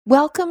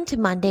Welcome to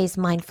Monday's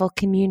Mindful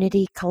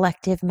Community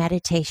Collective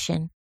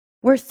Meditation.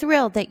 We're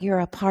thrilled that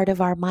you're a part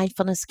of our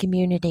mindfulness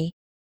community.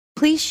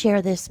 Please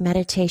share this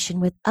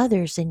meditation with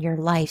others in your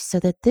life so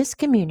that this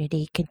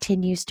community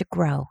continues to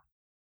grow.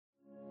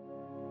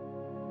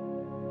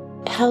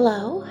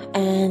 Hello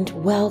and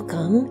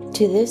welcome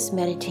to this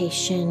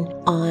meditation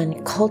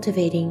on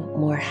cultivating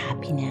more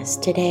happiness.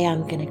 Today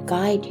I'm going to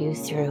guide you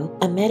through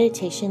a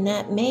meditation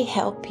that may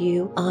help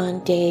you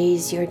on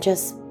days you're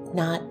just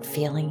not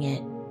feeling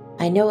it.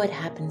 I know it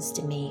happens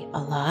to me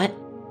a lot.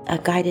 A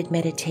guided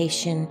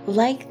meditation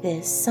like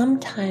this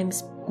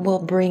sometimes will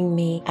bring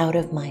me out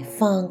of my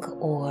funk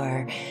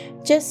or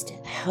just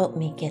help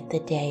me get the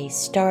day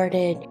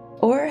started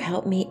or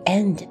help me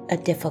end a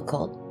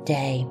difficult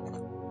day.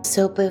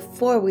 So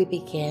before we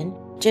begin,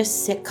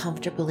 just sit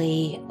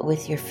comfortably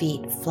with your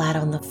feet flat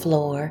on the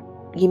floor.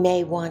 You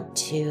may want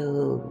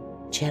to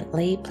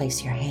gently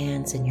place your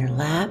hands in your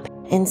lap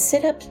and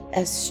sit up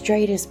as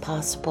straight as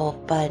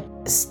possible, but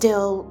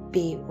still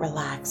be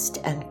relaxed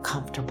and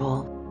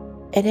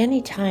comfortable. At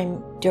any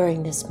time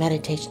during this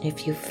meditation,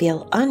 if you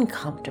feel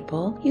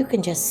uncomfortable, you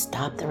can just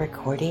stop the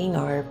recording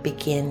or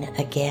begin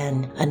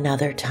again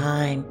another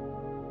time.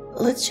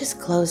 Let's just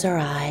close our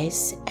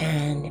eyes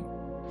and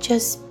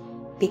just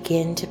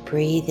begin to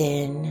breathe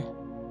in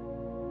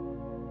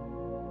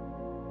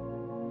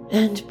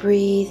and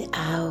breathe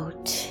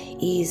out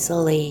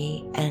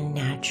easily and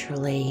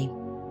naturally.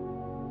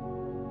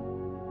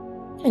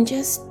 And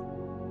just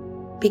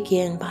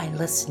begin by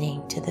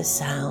listening to the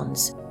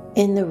sounds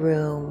in the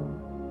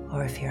room,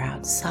 or if you're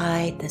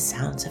outside, the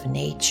sounds of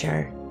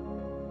nature.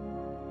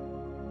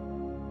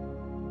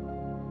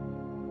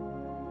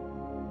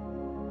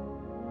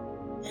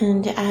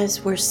 And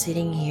as we're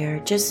sitting here,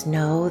 just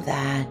know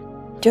that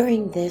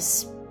during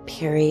this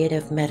period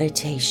of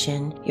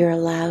meditation, you're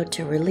allowed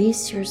to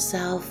release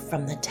yourself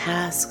from the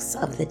tasks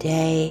of the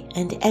day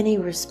and any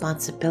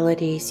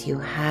responsibilities you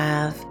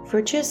have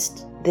for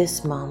just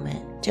this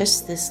moment,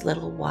 just this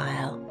little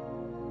while.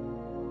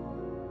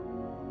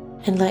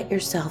 And let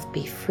yourself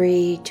be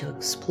free to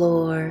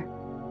explore,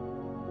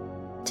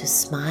 to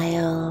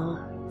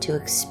smile, to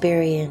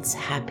experience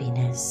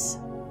happiness.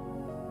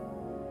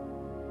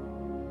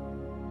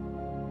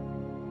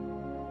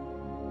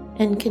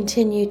 And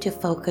continue to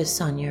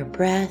focus on your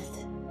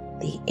breath,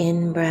 the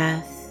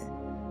in-breath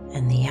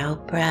and the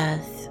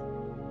out-breath.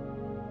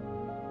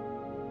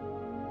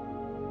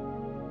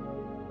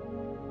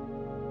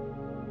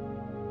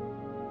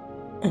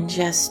 And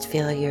just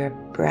feel your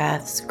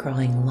breaths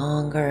growing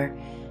longer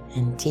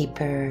and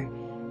deeper,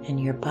 and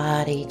your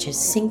body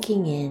just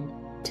sinking in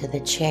to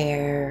the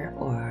chair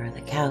or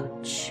the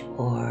couch,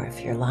 or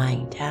if you're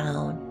lying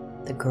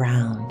down, the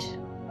ground.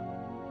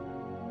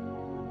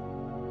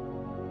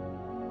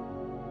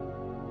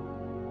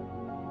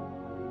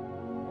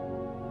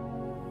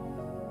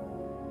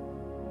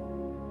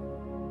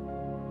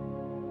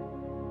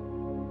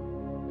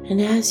 And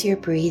as you're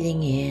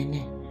breathing in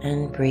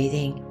and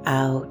breathing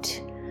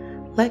out,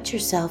 let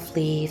yourself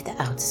leave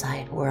the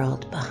outside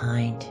world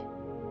behind.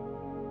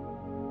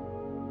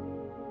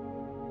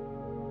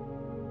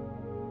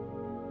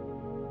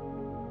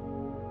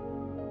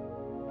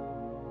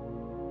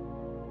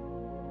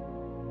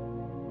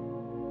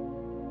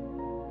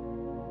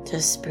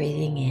 Just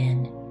breathing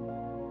in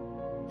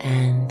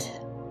and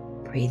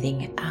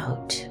breathing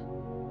out.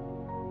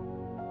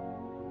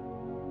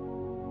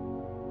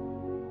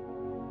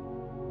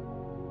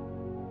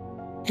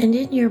 And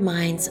in your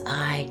mind's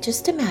eye,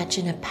 just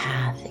imagine a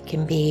path. It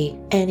can be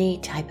any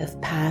type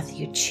of path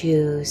you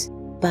choose,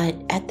 but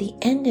at the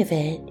end of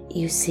it,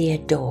 you see a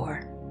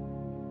door.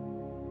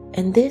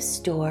 And this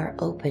door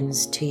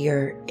opens to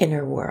your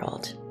inner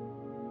world.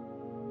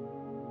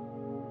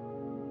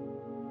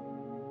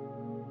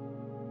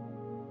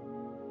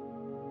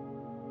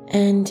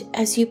 And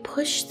as you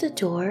push the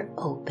door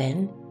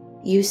open,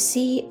 you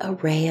see a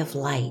ray of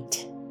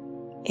light.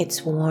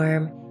 It's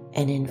warm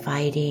and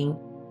inviting,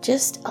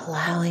 just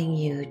allowing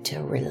you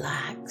to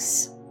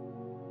relax.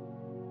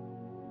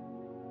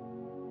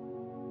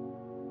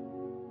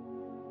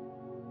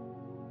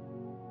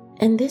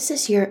 And this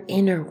is your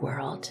inner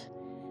world.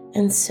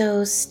 And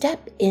so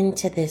step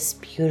into this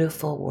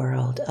beautiful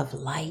world of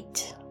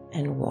light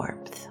and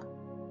warmth.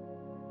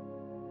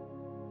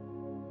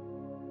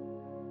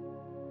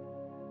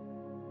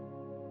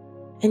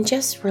 And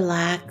just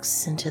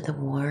relax into the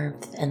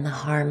warmth and the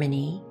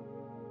harmony.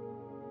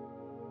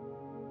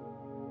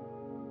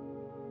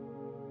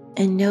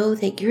 And know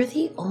that you're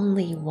the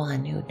only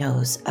one who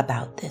knows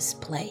about this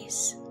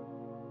place.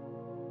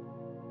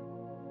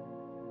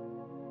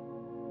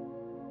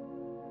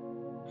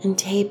 And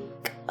take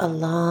a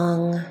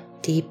long,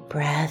 deep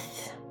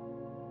breath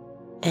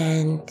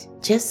and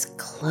just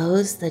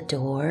close the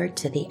door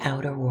to the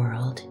outer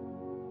world.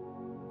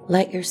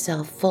 Let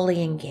yourself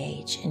fully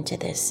engage into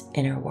this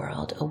inner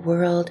world, a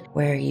world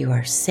where you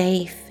are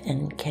safe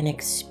and can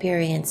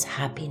experience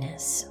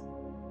happiness.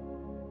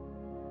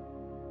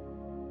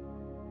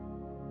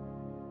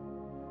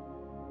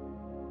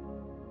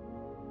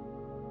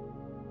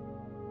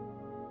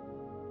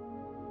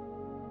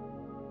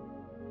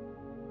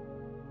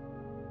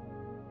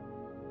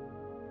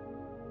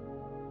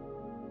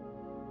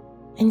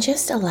 And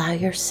just allow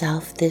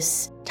yourself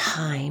this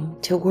time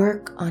to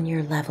work on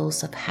your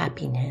levels of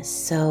happiness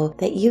so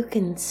that you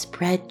can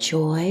spread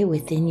joy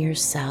within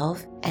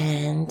yourself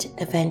and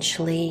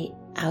eventually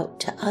out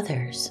to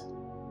others.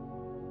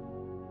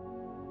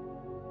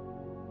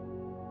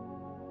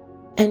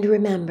 And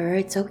remember,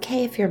 it's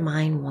okay if your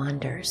mind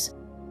wanders.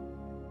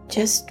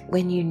 Just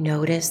when you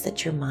notice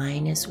that your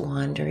mind is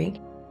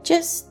wandering,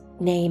 just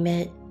name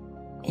it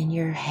in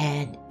your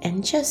head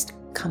and just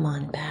come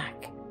on back.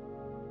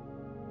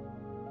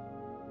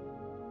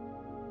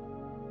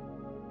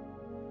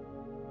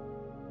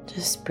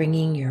 Just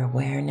bringing your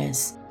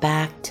awareness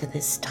back to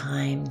this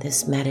time,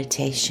 this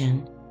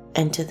meditation,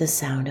 and to the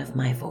sound of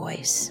my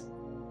voice.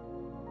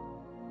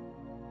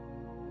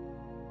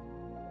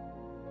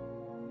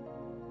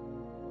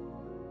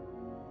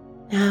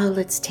 Now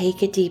let's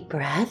take a deep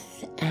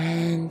breath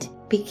and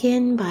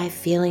begin by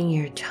feeling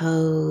your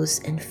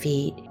toes and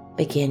feet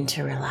begin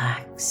to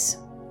relax.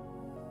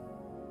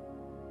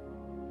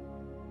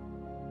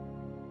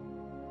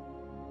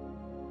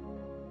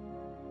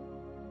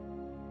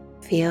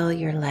 Feel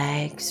your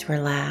legs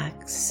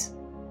relax.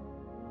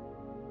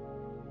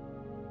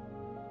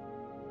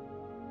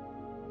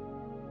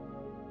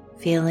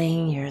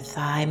 Feeling your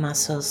thigh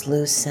muscles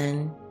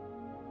loosen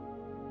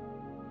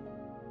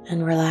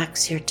and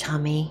relax your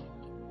tummy.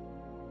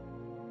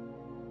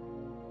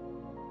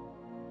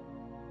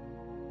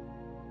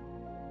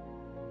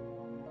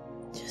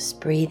 Just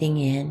breathing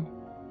in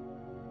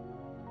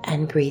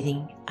and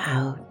breathing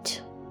out.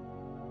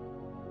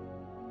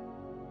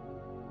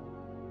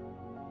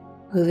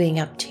 Moving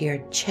up to your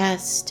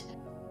chest,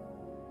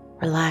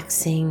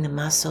 relaxing the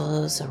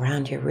muscles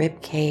around your rib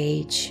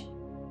cage,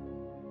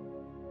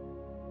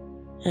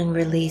 and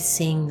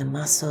releasing the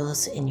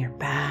muscles in your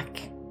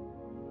back.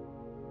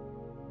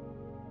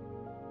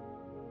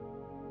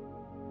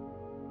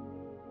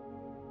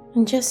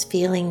 And just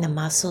feeling the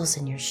muscles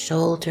in your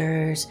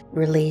shoulders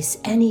release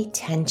any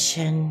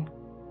tension.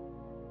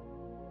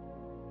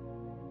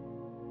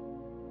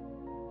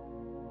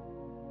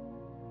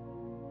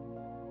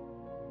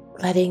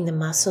 Letting the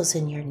muscles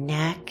in your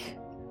neck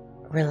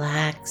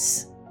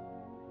relax.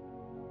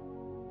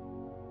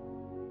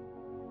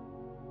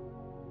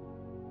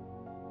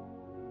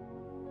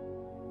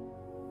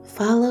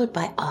 Followed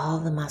by all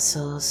the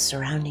muscles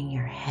surrounding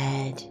your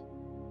head.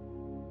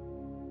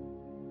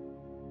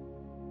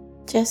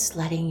 Just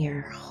letting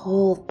your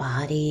whole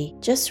body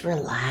just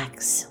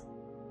relax.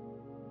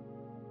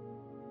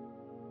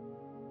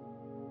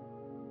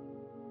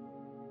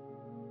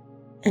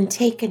 And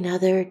take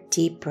another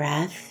deep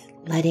breath,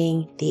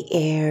 letting the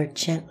air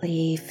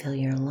gently fill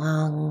your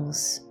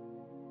lungs.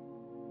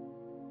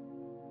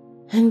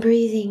 And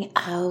breathing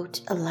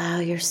out, allow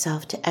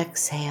yourself to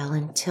exhale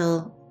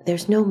until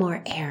there's no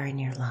more air in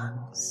your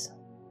lungs.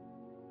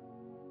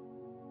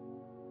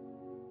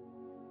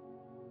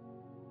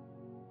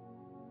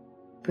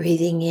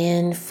 Breathing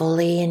in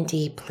fully and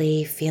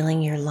deeply,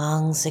 feeling your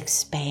lungs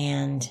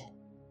expand.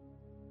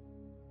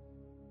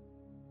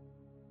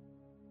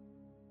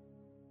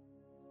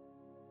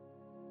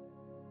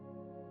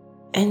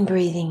 And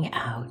breathing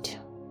out.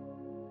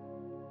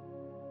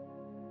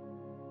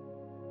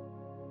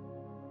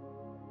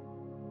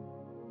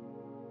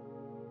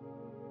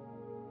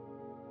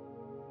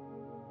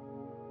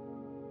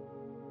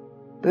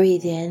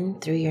 Breathe in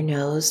through your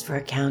nose for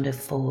a count of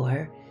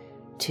 4,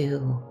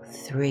 2,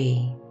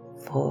 3,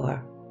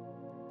 4.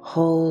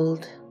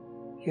 Hold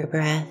your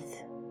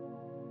breath.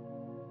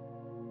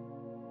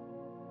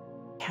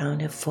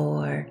 Count of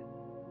 4.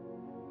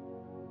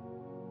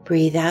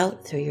 Breathe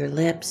out through your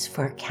lips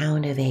for a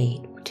count of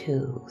 8.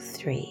 2,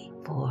 3,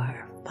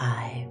 4,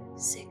 5,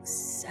 6,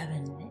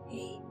 7,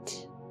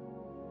 8.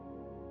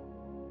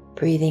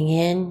 Breathing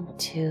in,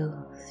 2,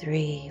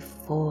 3,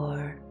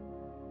 4.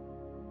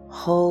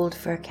 Hold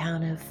for a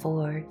count of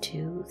 4,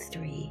 2,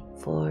 3,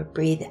 4.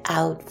 Breathe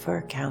out for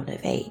a count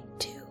of 8,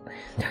 2,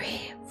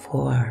 3,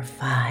 4,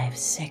 5,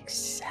 6,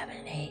 7,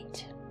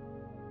 8.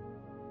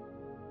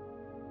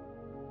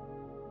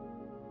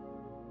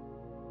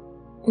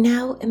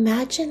 Now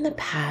imagine the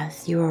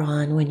path you were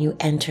on when you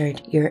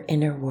entered your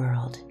inner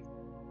world,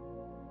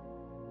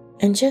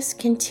 and just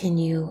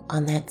continue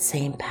on that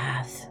same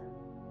path.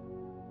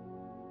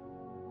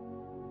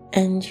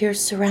 And you're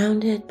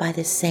surrounded by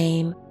the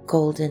same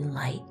golden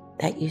light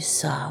that you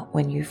saw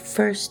when you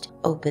first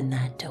opened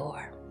that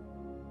door.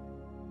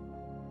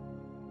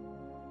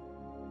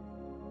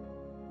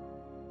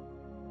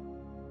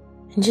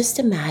 And just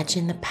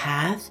imagine the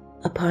path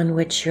upon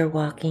which you're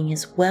walking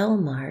is well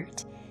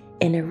marked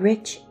in a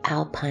rich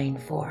alpine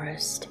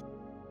forest.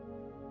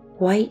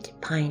 White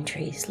pine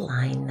trees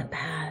line the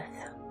path.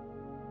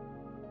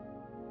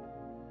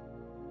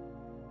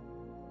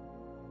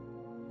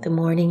 The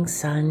morning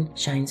sun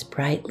shines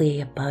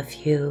brightly above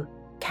you,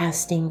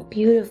 casting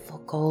beautiful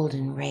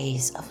golden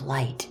rays of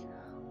light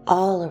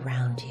all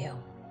around you.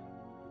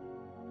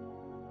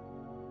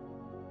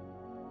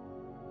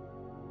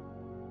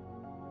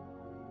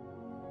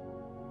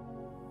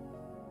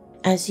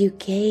 As you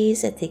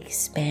gaze at the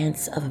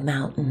expanse of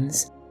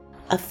mountains,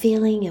 a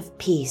feeling of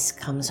peace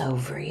comes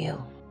over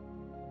you.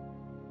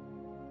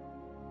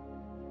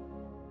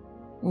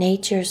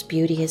 Nature's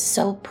beauty is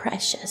so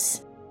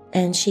precious,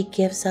 and she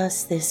gives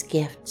us this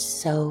gift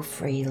so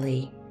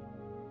freely.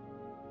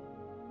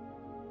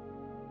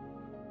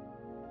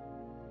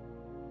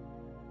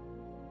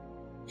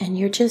 And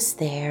you're just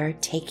there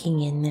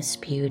taking in this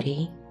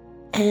beauty,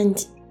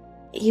 and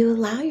you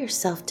allow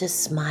yourself to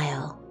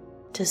smile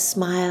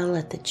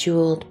at the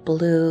jeweled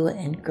blue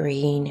and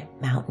green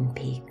mountain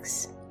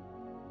peaks.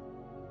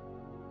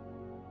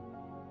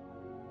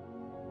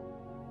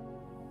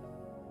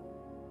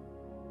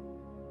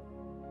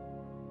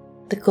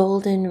 The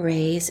golden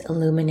rays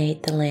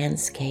illuminate the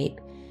landscape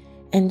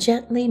and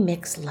gently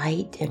mix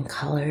light and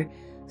color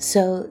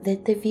so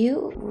that the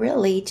view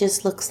really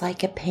just looks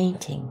like a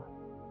painting.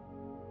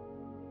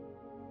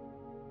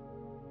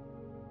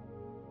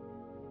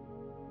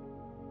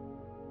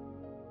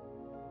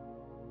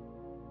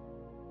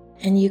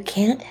 And you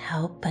can't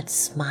help but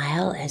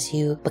smile as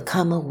you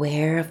become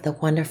aware of the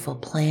wonderful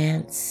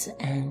plants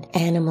and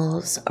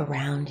animals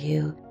around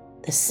you.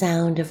 The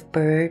sound of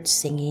birds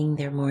singing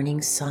their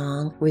morning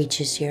song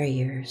reaches your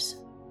ears.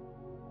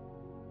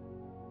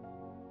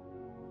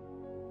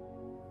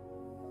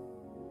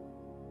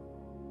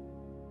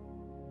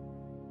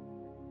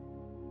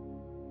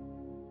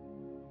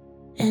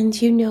 And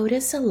you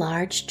notice a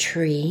large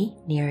tree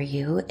near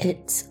you.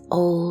 It's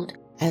old,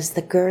 as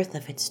the girth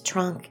of its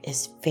trunk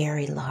is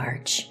very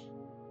large.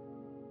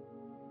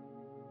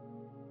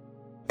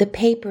 The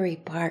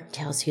papery bark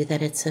tells you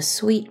that it's a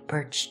sweet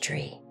birch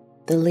tree.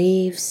 The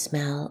leaves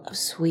smell of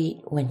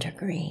sweet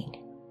wintergreen.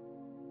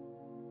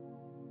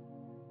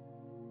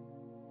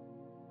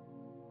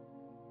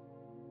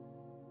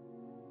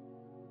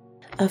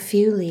 A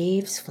few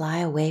leaves fly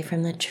away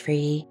from the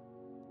tree.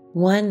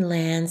 One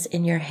lands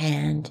in your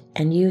hand,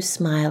 and you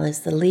smile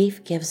as the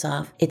leaf gives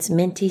off its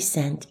minty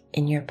scent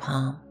in your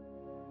palm.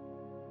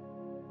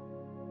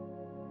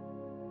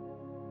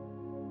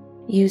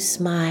 You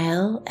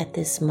smile at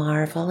this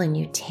marvel and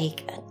you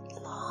take a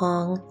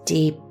long,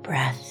 deep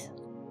breath.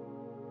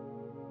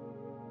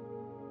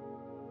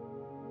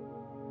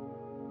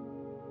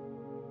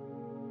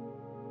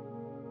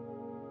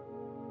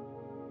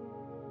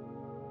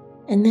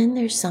 And then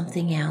there's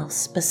something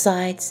else.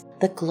 Besides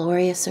the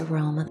glorious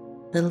aroma,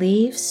 the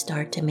leaves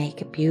start to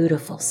make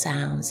beautiful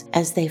sounds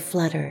as they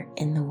flutter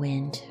in the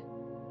wind.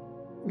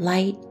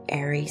 Light,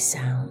 airy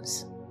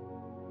sounds.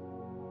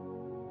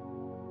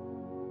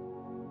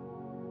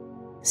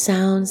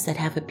 Sounds that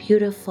have a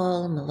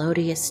beautiful,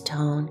 melodious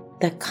tone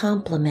that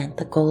complement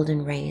the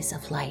golden rays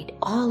of light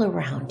all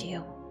around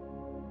you.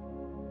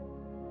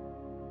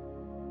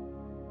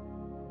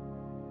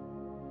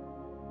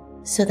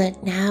 So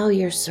that now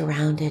you're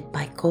surrounded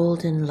by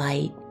golden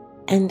light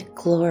and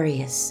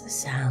glorious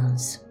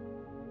sounds.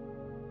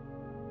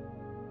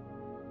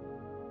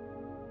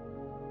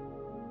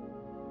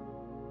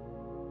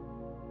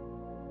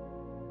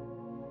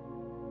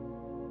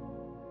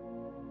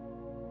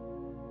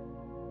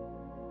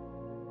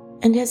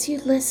 And as you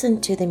listen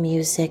to the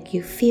music,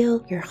 you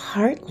feel your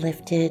heart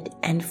lifted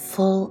and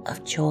full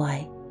of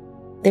joy.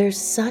 There's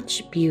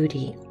such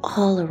beauty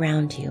all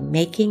around you,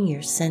 making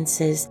your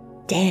senses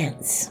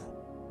dance.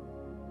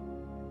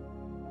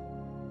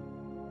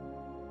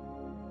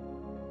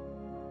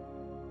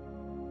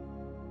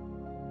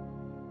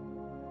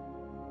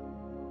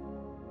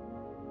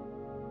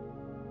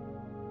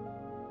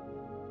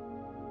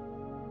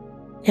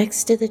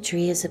 Next to the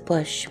tree is a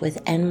bush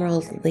with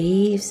emerald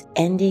leaves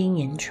ending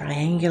in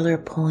triangular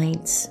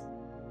points.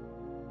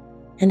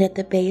 And at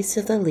the base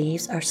of the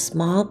leaves are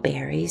small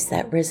berries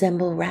that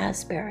resemble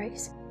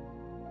raspberries.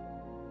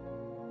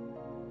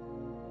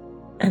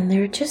 And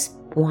they're just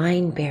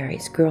wine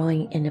berries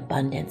growing in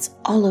abundance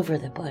all over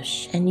the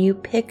bush, and you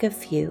pick a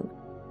few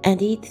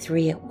and eat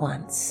 3 at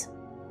once.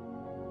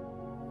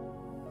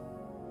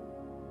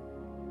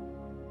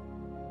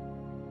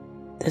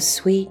 The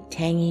sweet,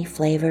 tangy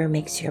flavor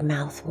makes your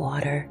mouth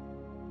water.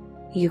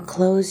 You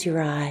close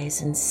your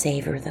eyes and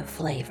savor the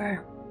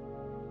flavor.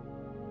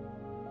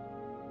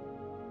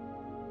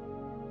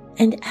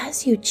 And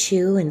as you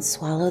chew and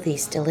swallow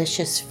these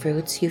delicious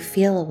fruits, you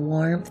feel a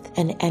warmth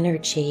and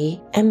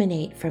energy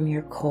emanate from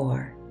your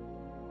core.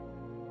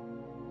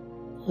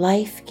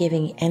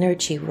 Life-giving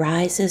energy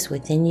rises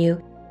within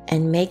you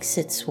and makes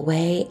its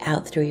way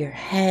out through your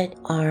head,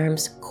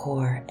 arms,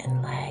 core,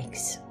 and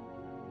legs.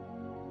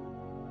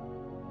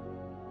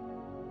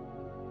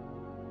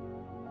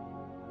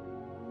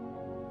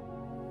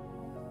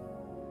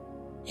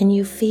 And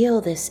you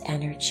feel this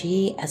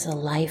energy as a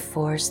life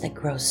force that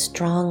grows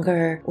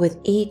stronger with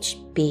each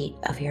beat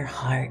of your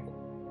heart.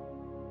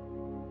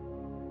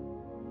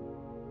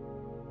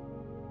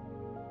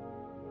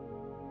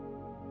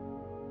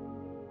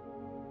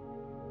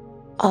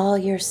 All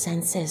your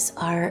senses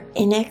are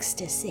in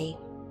ecstasy.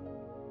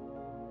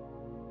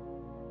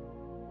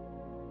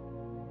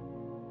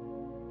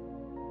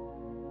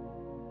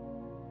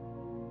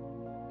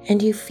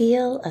 And you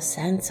feel a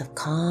sense of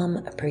calm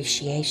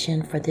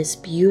appreciation for this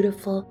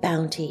beautiful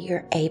bounty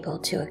you're able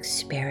to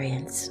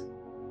experience.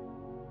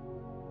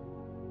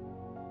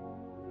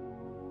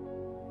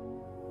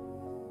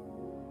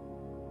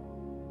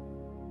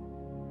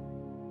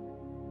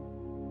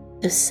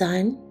 The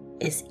sun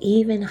is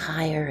even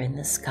higher in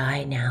the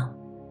sky now,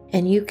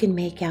 and you can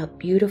make out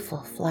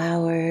beautiful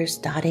flowers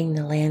dotting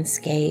the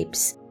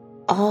landscapes,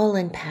 all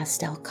in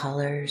pastel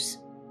colors.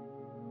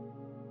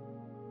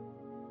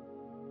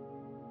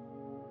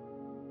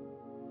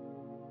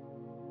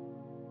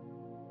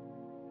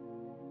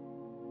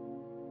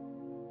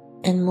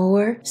 And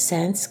more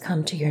scents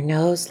come to your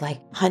nose like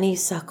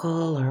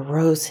honeysuckle or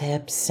rose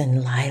hips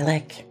and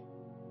lilac.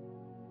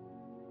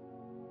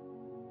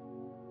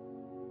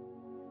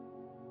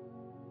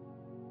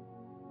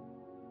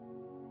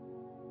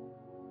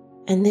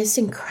 And this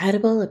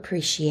incredible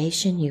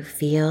appreciation you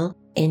feel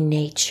in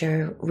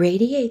nature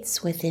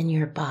radiates within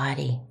your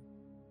body.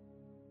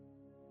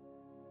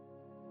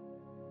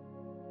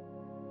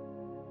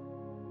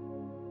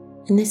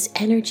 And this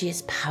energy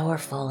is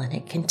powerful, and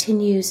it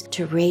continues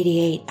to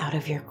radiate out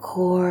of your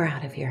core,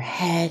 out of your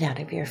head, out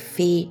of your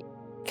feet,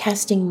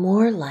 casting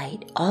more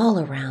light all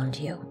around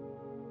you.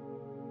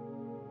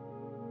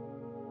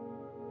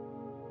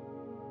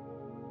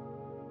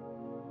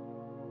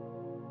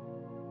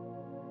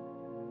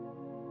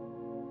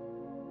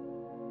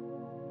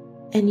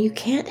 And you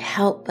can't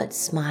help but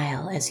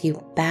smile as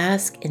you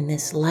bask in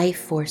this life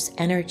force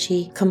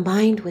energy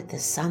combined with the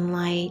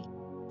sunlight,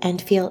 and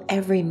feel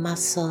every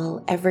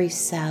muscle, every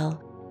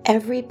cell,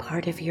 every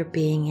part of your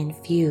being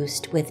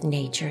infused with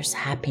nature's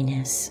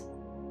happiness.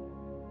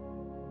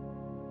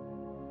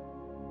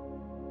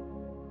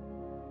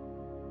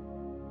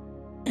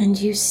 And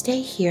you stay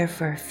here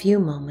for a few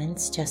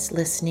moments, just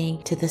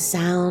listening to the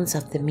sounds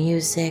of the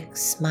music,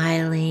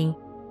 smiling,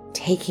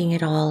 taking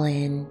it all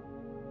in,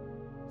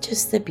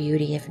 just the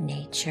beauty of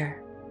nature.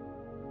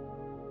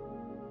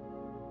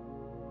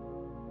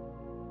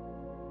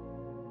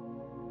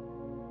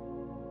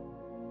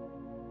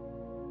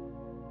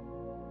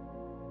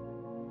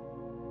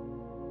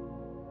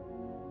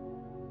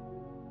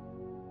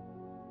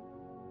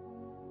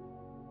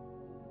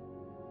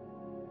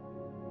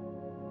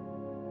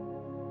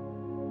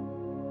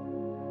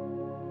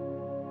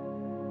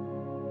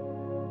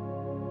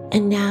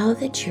 And now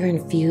that you're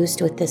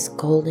infused with this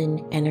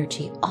golden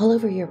energy all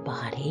over your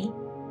body,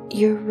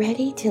 you're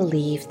ready to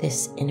leave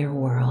this inner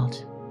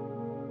world.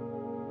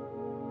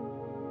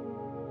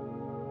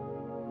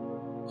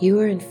 You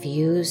are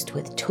infused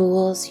with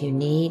tools you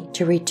need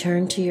to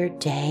return to your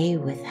day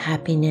with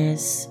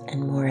happiness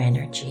and more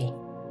energy.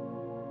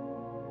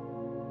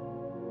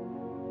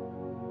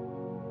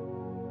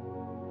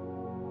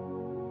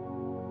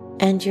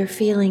 And you're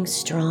feeling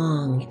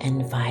strong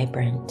and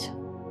vibrant.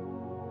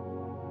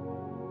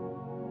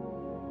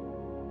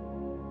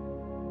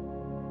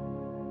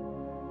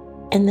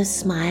 And the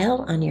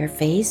smile on your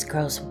face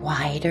grows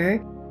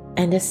wider,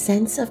 and a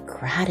sense of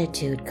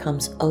gratitude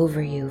comes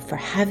over you for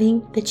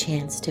having the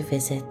chance to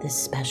visit this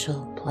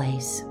special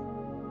place.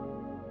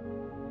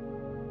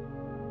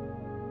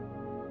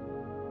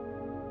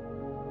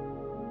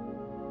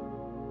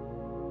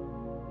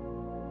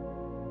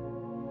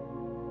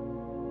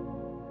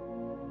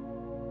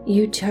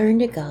 You turn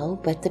to go,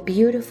 but the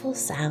beautiful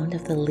sound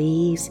of the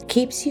leaves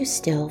keeps you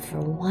still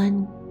for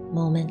one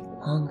moment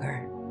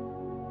longer.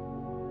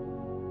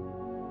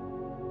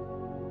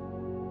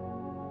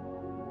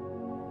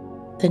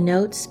 The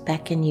notes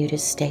beckon you to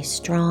stay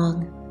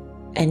strong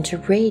and to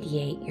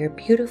radiate your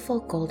beautiful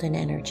golden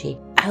energy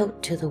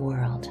out to the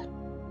world.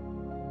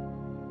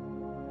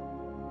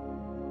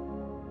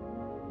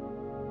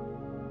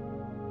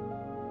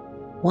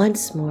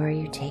 Once more,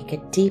 you take a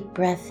deep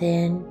breath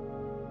in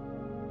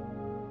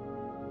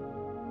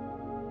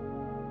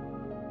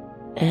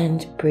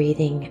and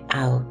breathing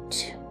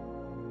out.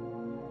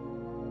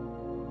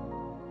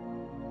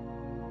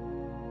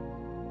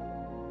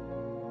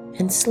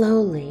 And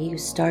slowly you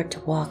start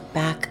to walk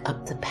back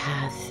up the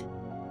path.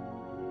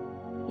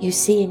 You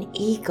see an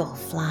eagle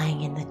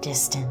flying in the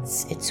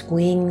distance. Its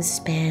wings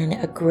span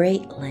a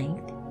great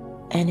length,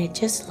 and it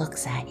just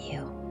looks at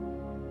you.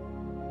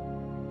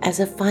 As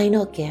a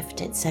final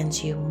gift, it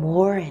sends you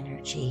more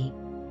energy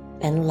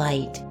and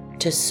light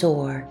to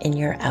soar in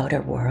your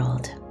outer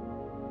world.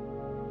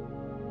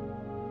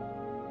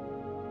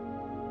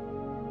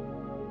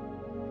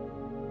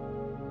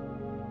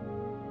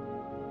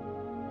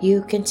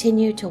 You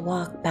continue to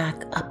walk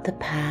back up the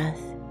path.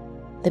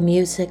 The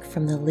music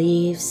from the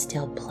leaves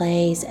still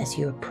plays as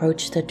you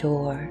approach the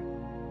door.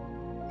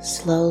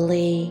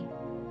 Slowly,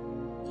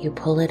 you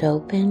pull it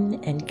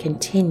open and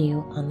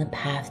continue on the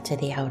path to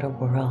the outer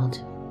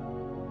world.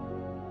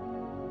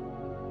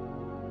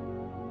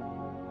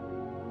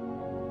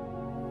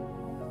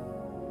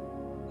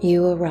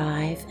 You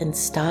arrive and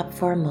stop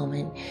for a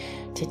moment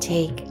to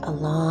take a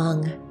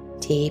long,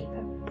 deep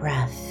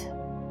breath.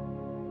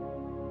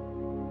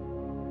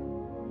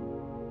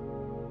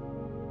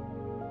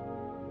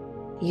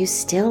 You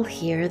still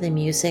hear the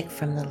music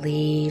from the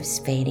leaves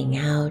fading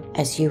out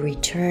as you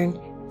return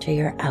to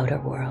your outer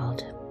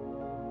world.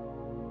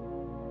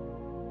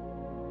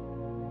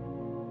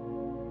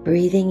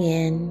 Breathing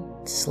in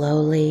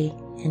slowly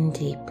and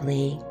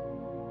deeply.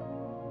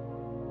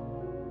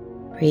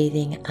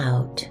 Breathing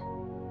out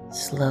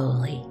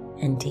slowly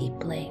and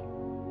deeply.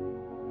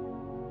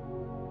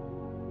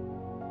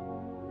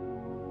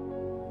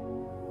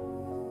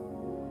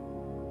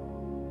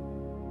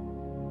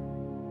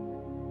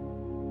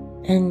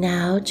 And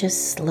now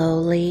just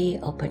slowly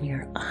open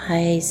your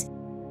eyes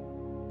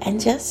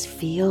and just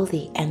feel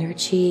the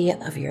energy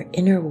of your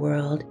inner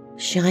world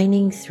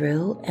shining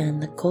through,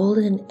 and the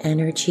golden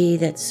energy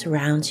that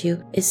surrounds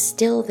you is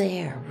still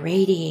there,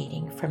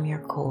 radiating from your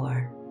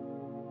core.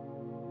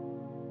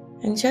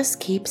 And just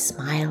keep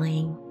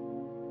smiling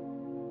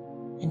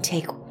and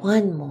take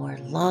one more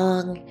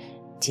long,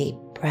 deep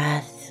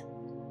breath,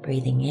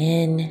 breathing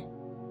in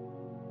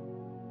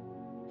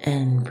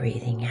and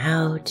breathing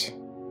out.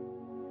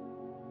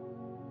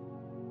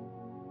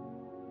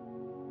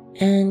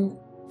 And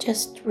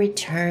just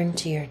return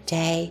to your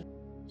day,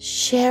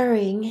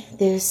 sharing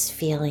this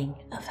feeling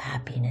of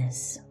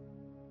happiness.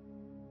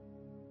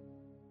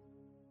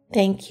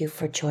 Thank you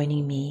for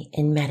joining me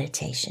in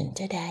meditation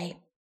today.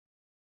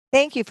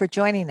 Thank you for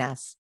joining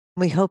us.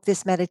 We hope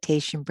this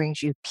meditation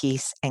brings you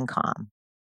peace and calm.